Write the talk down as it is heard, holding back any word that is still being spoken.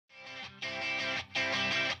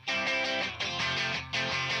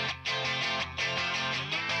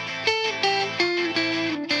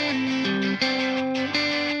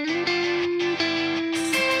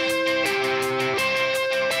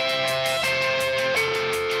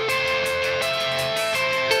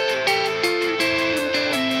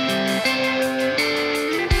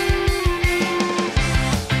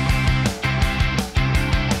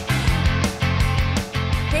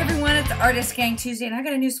Artist Gang Tuesday, and I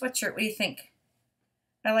got a new sweatshirt. What do you think?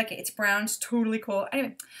 I like it. It's brown. It's totally cool.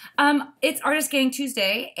 Anyway, it's Artist Gang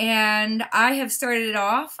Tuesday, and I have started it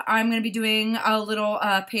off. I'm going to be doing a little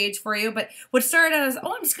page for you, but what started out as,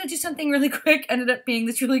 oh, I'm just going to do something really quick, ended up being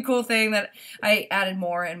this really cool thing that I added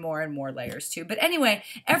more and more and more layers to. But anyway,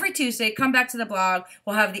 every Tuesday, come back to the blog.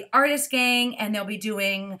 We'll have the Artist Gang, and they'll be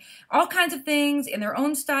doing all kinds of things in their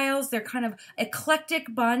own styles. They're kind of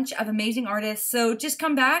eclectic bunch of amazing artists. So just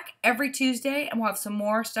come back every Tuesday, and we'll have some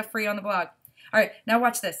more stuff for you on the blog. All right, now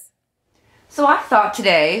watch this. So I thought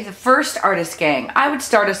today, the first Artist Gang, I would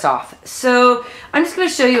start us off. So I'm just going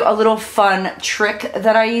to show you a little fun trick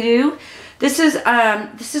that I do. This is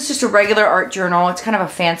just a regular art journal. It's kind of a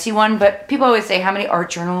fancy one, but people always say, how many art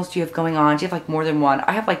journals do you have going on? Do you have like more than one?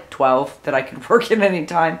 I have like 12 that I could work in any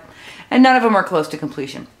time, and none of them are close to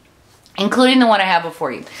completion, including the one I have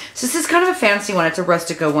before you. So this is kind of a fancy one. It's a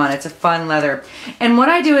Rustica one. It's a fun leather. And what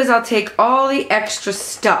I do is I'll take all the extra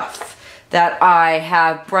stuff that I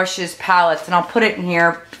have, brushes, palettes, and I'll put it in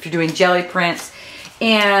here if you're doing jelly prints.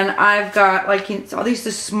 And I've got like all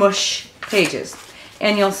these smush pages.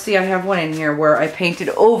 And you'll see I have one in here where I painted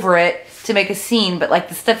over it to make a scene, but like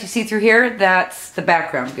the stuff you see through here, that's the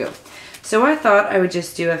background goo. So I thought I would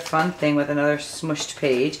just do a fun thing with another smushed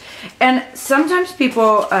page. And sometimes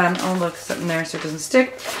people, oh look, something there so it doesn't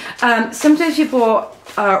stick. Sometimes people,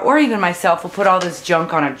 or even myself, will put all this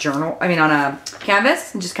junk on a journal, on a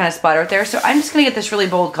canvas and just kind of splatter it there. So I'm just gonna get this really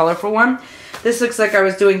bold, colorful one. This looks like I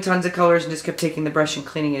was doing tons of colors and just kept taking the brush and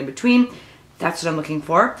cleaning it in between. That's what I'm looking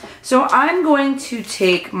for. So I'm going to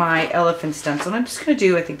take my elephant stencil, and I'm just gonna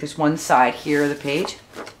do, I think there's one side here of the page.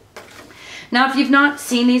 Now, if you've not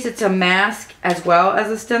seen these, it's a mask as well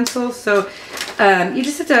as a stencil. So you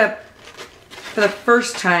just have to, for the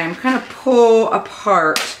first time, kind of pull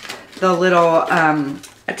apart the little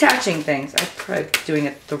attaching things. I'm probably doing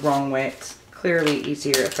it the wrong way. It's clearly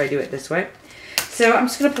easier if I do it this way. So I'm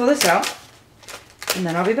just going to pull this out, and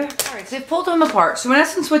then I'll be back. All right, so I've pulled them apart. So in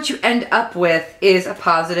essence, what you end up with is a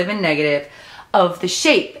positive and negative of the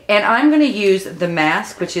shape. And I'm going to use the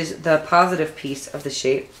mask, which is the positive piece of the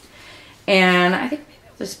shape. And I think maybe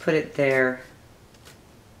I'll just put it there.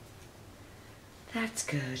 That's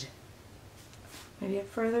good. Maybe up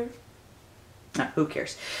further? No, who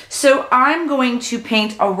cares? So I'm going to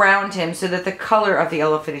paint around him so that the color of the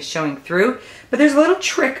elephant is showing through. But there's a little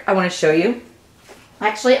trick I want to show you.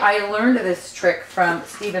 Actually, I learned this trick from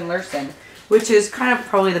Steven Lurson, which is kind of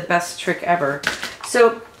probably the best trick ever.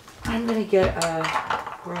 So I'm going to get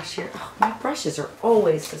a brush here. Oh, my brushes are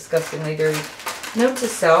always disgustingly dirty. Note to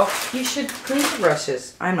self, you should clean the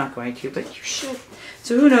brushes. I'm not going to, but you should.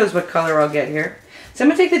 So who knows what color I'll get here. So I'm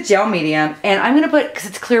going to take the gel medium, and I'm going to put, because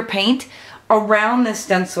it's clear paint, around the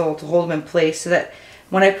stencil to hold him in place so that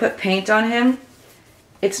when I put paint on him,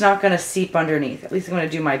 it's not going to seep underneath. At least I'm going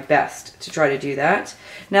to do my best to try to do that.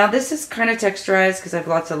 Now this is kind of texturized because I have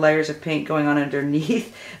lots of layers of paint going on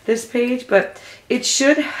underneath this page, but it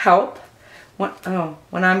should help when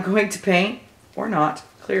I'm going to paint, or not,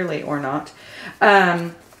 clearly or not,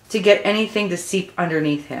 to get anything to seep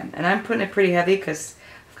underneath him. And I'm putting it pretty heavy because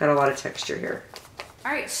I've got a lot of texture here.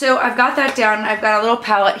 All right, so I've got that down. I've got a little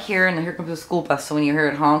palette here, and here comes the school bus, so when you hear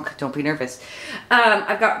it honk, don't be nervous.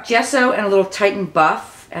 I've got gesso and a little Titan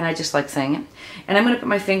buff, and I just like saying it. And I'm gonna put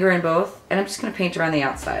my finger in both, and I'm just gonna paint around the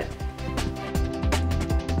outside.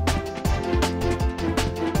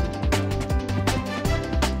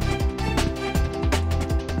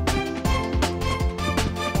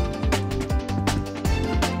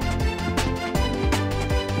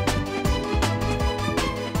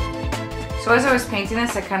 So as I was painting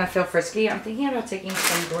this, I kind of feel frisky. I'm thinking about taking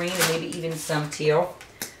some green and maybe even some teal.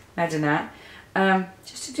 Imagine that.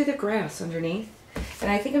 Just to do the grass underneath.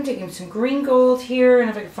 And I think I'm taking some green gold here. And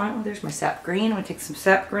if I can find one, there's my sap green. I'm going to take some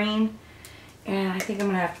sap green. And I think I'm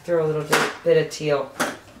going to have to throw a little bit of teal.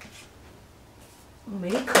 Oh,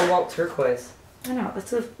 maybe cobalt turquoise. I don't know.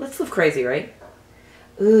 Let's live crazy, right?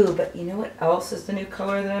 Ooh, but you know what else is the new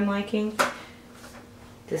color that I'm liking?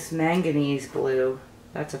 This manganese blue.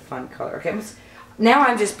 That's a fun color. Okay, now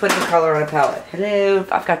I'm just putting color on a palette. Hello,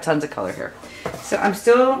 I've got tons of color here. So I'm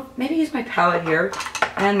still, maybe use my palette here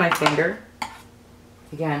and my finger.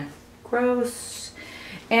 Again, gross.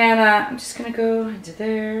 And I'm just gonna go into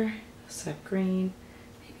there, sap green.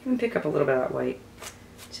 Maybe even pick up a little bit of that white.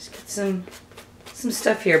 Just get some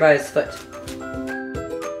stuff here by his foot.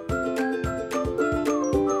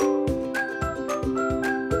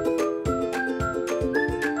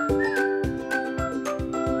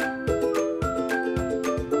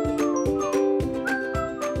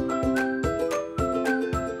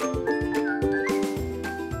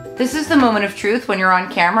 This is the moment of truth when you're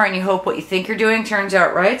on camera and you hope what you think you're doing turns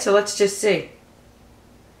out right. So let's just see.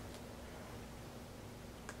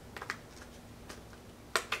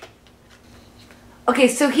 Okay,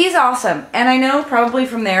 so he's awesome. And I know probably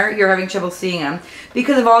from there you're having trouble seeing him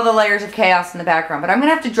because of all the layers of chaos in the background. But I'm going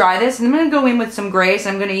to have to dry this, and I'm going to go in with some grays.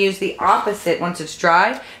 I'm going to use the opposite once it's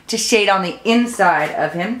dry to shade on the inside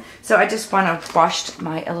of him. So I just want to wash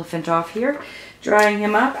my elephant off here, drying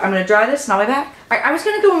him up. I'm going to dry this and I'll be back. I was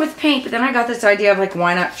going to go in with paint, but then I got this idea of like,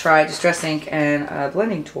 why not try Distress ink and a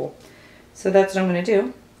blending tool. So that's what I'm going to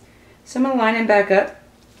do. So I'm going to line him back up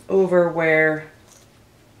over where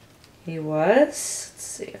he was. Let's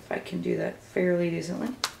see if I can do that fairly decently.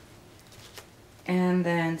 And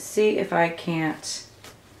then see if I can't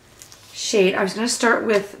shade. I was going to start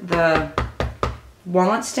with the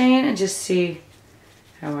walnut stain and just see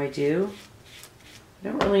how I do. I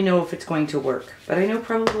don't really know if it's going to work, but I know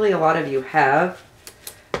probably a lot of you have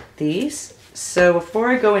these. So before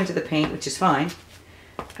I go into the paint, which is fine,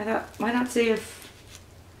 I thought, why not see if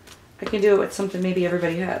I can do it with something maybe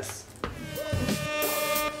everybody has.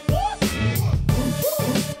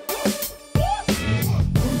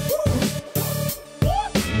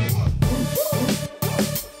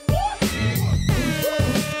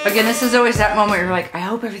 Again, this is always that moment where you're like, I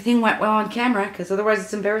hope everything went well on camera, because otherwise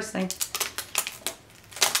it's embarrassing.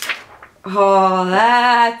 Oh,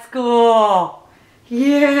 that's cool.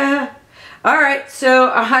 Yeah. All right, so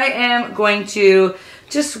I am going to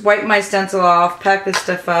just wipe my stencil off, pack this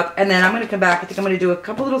stuff up, and then I'm going to come back. I think I'm going to do a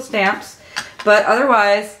couple little stamps, but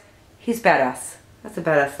otherwise, he's badass. That's a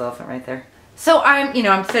badass elephant right there. So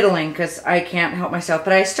I'm fiddling because I can't help myself,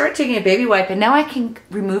 but I start taking a baby wipe, and now I can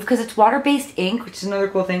remove, because it's water-based ink, which is another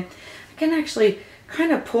cool thing. I can actually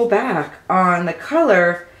kind of pull back on the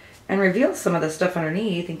color and reveal some of the stuff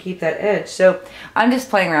underneath and keep that edge. So I'm just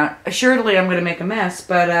playing around. Assuredly, I'm going to make a mess,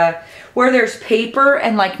 but where there's paper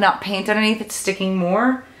and like not paint underneath, it's sticking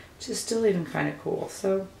more, which is still even kind of cool.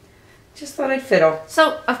 So just thought I'd fiddle.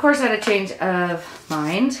 So of course I had a change of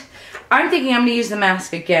mind. I'm thinking I'm going to use the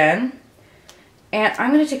mask again. And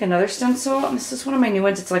I'm going to take another stencil. This is one of my new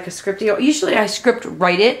ones. It's like a script deal. Usually I script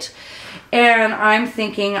write it. And I'm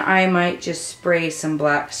thinking I might just spray some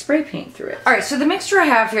black spray paint through it. Alright, so the mixture I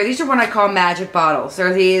have here, these are what I call magic bottles.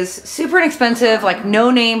 They're these super inexpensive, like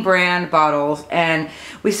no-name brand bottles. And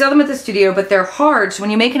we sell them at the studio, but they're hard. So when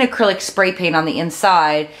you make an acrylic spray paint on the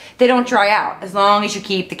inside, they don't dry out as long as you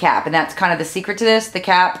keep the cap. And that's kind of the secret to this, the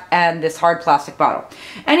cap and this hard plastic bottle.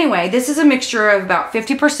 Anyway, this is a mixture of about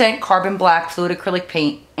 50% carbon black fluid acrylic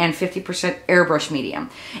paint and 50% airbrush medium.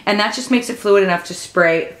 And that just makes it fluid enough to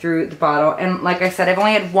spray through the bottle. And like I said, I've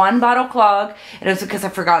only had one bottle clog, and it was because I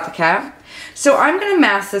forgot the cap. So I'm going to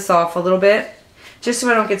mask this off a little bit, just so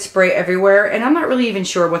I don't get spray everywhere. And I'm not really even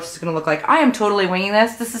sure what this is going to look like. I am totally winging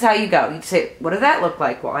this. This is how you go. You say, what does that look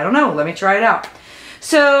like? Well, I don't know. Let me try it out.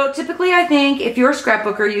 So typically I think if you're a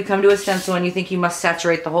scrapbooker, you come to a stencil and you think you must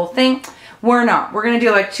saturate the whole thing. We're not. We're going to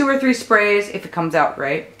do like 2 or 3 sprays if it comes out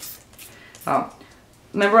right. Oh.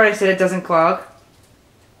 Remember what I said, it doesn't clog?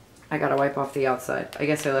 I gotta wipe off the outside. I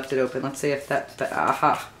guess I left it open. Let's see if that,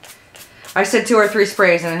 aha. I said 2 or 3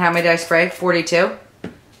 sprays, and then how many did I spray? 42?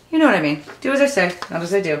 You know what I mean. Do as I say, not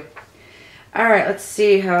as I do. Alright, let's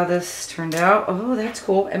see how this turned out. Oh, that's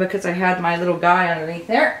cool. And because I had my little guy underneath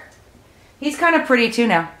there, he's kind of pretty too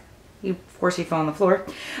now. Of course, he fell on the floor.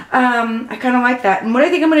 I kind of like that. And what I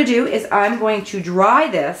think I'm going to do is I'm going to dry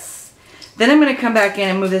this. Then I'm going to come back in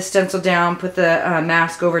and move this stencil down, put the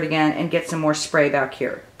mask over it again, and get some more spray back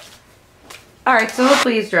here. Alright, so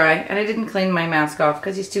hopefully he's dry. And I didn't clean my mask off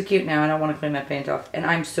because he's too cute now. I don't want to clean my paint off. And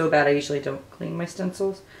I'm so bad I usually don't clean my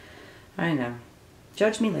stencils. I know.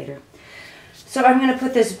 Judge me later. So I'm going to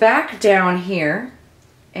put this back down here.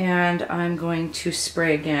 And I'm going to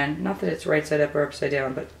spray again. Not that it's right side up or upside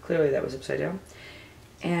down, but clearly that was upside down.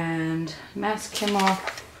 And mask him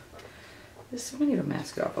off. I'm going to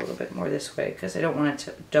mask it off a little bit more this way because I don't want it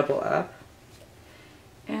to double up.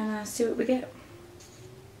 And see what we get.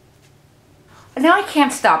 Now I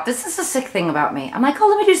can't stop. This is the sick thing about me. I'm like, oh,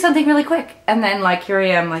 let me do something really quick. And then like here I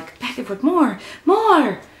am like back and forth,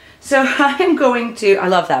 more. So I'm going to, I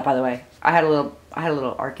love that by the way. I had a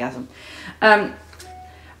little orgasm. I'm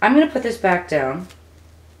going to put this back down.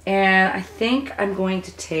 And I think I'm going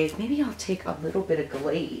to take, maybe I'll take a little bit of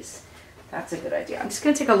glaze. That's a good idea. I'm just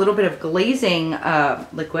going to take a little bit of glazing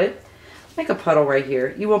liquid. Make a puddle right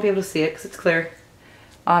here. You won't be able to see it because it's clear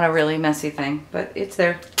on a really messy thing, but it's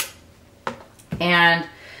there. And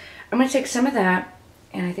I'm going to take some of that,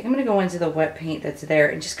 and I think I'm going to go into the wet paint that's there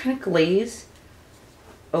and just kind of glaze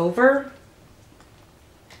over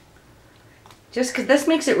Just because this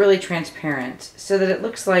makes it really transparent so that it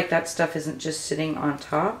looks like that stuff isn't just sitting on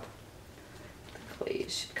top. The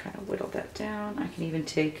glaze should kind of whittle that down. I can even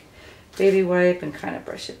take baby wipe and kind of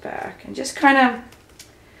brush it back and just kind of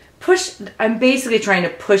push. I'm basically trying to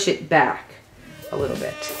push it back a little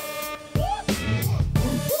bit.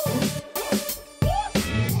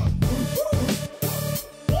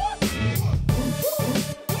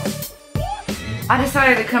 I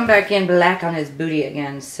decided to come back in black on his booty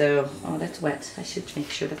again, so, oh, that's wet. I should make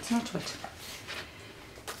sure that's not wet.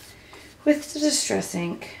 With the Distress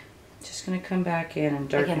ink, just gonna come back in and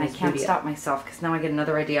darken his booty. Again, I can't stop myself because now I get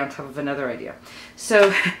another idea on top of another idea.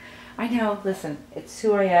 So, I know, listen, it's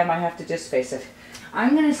who I am. I have to just face it.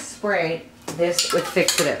 I'm gonna spray this with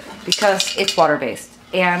fixative because it's water-based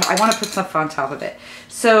and I want to put stuff on top of it.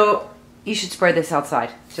 So, you should spray this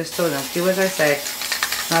outside. Just so don't do as I say.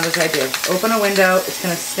 Not as I do. Open a window, it's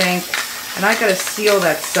gonna stink, and I gotta seal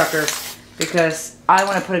that sucker because I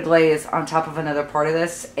want to put a glaze on top of another part of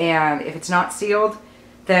this, and if it's not sealed,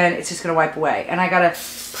 then it's just gonna wipe away. And I gotta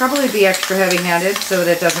probably be extra heavy-handed so that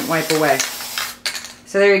it doesn't wipe away.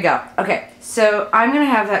 So there you go. Okay, so I'm gonna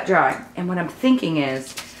have that dry, and what I'm thinking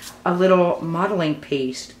is a little modeling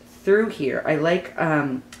paste through here. I like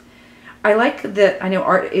that. I know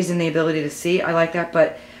art isn't the ability to see. I like that,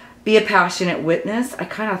 but be a passionate witness. I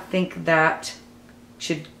kind of think that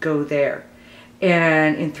should go there.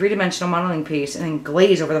 And in three-dimensional modeling paste and then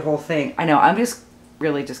glaze over the whole thing. I know, I'm just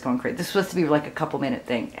really just going crazy. This was supposed to be like a couple-minute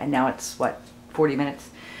thing, and now it's, what, 40 minutes?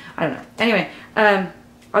 I don't know. Anyway,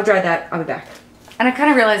 I'll dry that. I'll be back. And I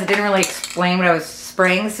kind of realized I didn't really explain what I was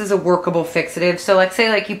spraying. This is a workable fixative. So like say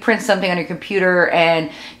like you print something on your computer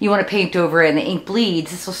and you want to paint over it and the ink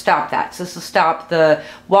bleeds, this will stop that. So this will stop the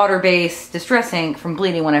water-based Distress ink from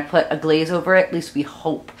bleeding when I put a glaze over it, at least we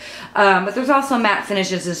hope. But there's also matte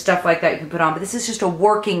finishes and stuff like that you can put on, but this is just a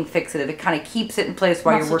working fixative. It kind of keeps it in place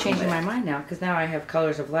while you're working with it. I'm also changing my mind now because now I have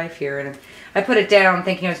Colors of Life here and I put it down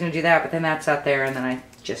thinking I was going to do that, but then that's out there and then I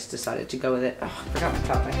just decided to go with it. Oh, I forgot my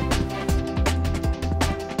topic.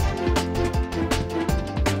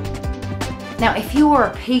 Now, if you were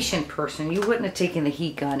a patient person, you wouldn't have taken the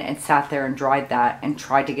heat gun and sat there and dried that and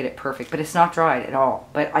tried to get it perfect, but it's not dried at all.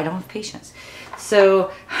 But I don't have patience.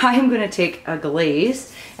 So I'm going to take a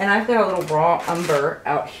glaze, and I've got a little raw umber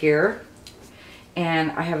out here,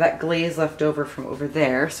 and I have that glaze left over from over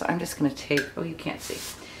there. So I'm just going to take, oh, you can't see.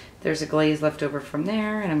 There's a glaze left over from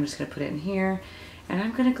there, and I'm just going to put it in here, and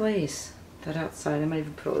I'm going to glaze that outside. I might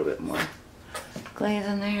even put a little bit more glaze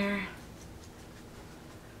in there.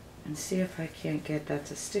 And see if I can't get that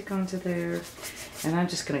to stick onto there. And I'm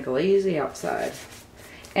just going to glaze the outside.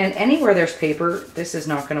 And anywhere there's paper, this is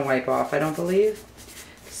not going to wipe off, I don't believe.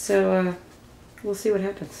 So we'll see what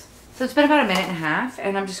happens. So it's been about a minute and a half,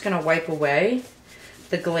 and I'm just going to wipe away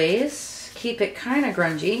the glaze. Keep it kind of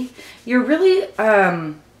grungy. You're really,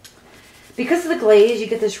 because of the glaze, you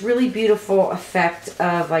get this really beautiful effect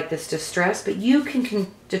of like this distress, but you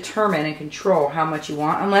can determine and control how much you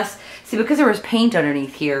want. Unless, see, because there was paint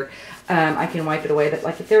underneath here, I can wipe it away. But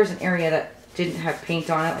like if there was an area that didn't have paint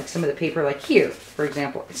on it, like some of the paper, like here, for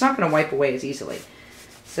example, it's not going to wipe away as easily.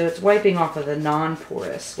 So it's wiping off of the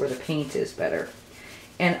non-porous where the paint is better.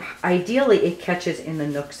 And ideally, it catches in the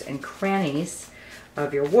nooks and crannies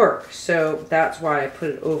of your work. So that's why I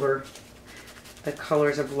put it over the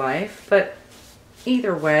Colors of Life, but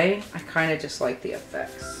either way, I kind of just like the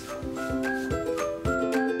effects.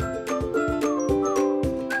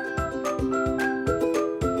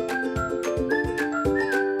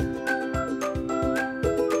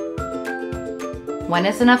 When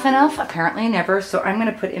is enough enough? Apparently never, so I'm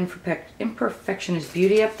going to put Imperfection is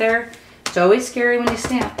Beauty up there. It's always scary when you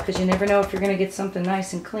stamp because you never know if you're going to get something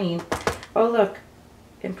nice and clean. Oh look,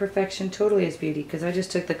 Imperfection totally is Beauty because I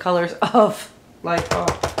just took the Colors of Life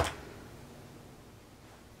off.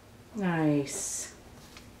 Nice.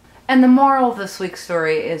 And the moral of this week's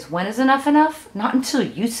story is, when is enough enough? Not until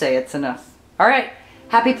you say it's enough. All right,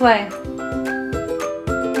 happy playing.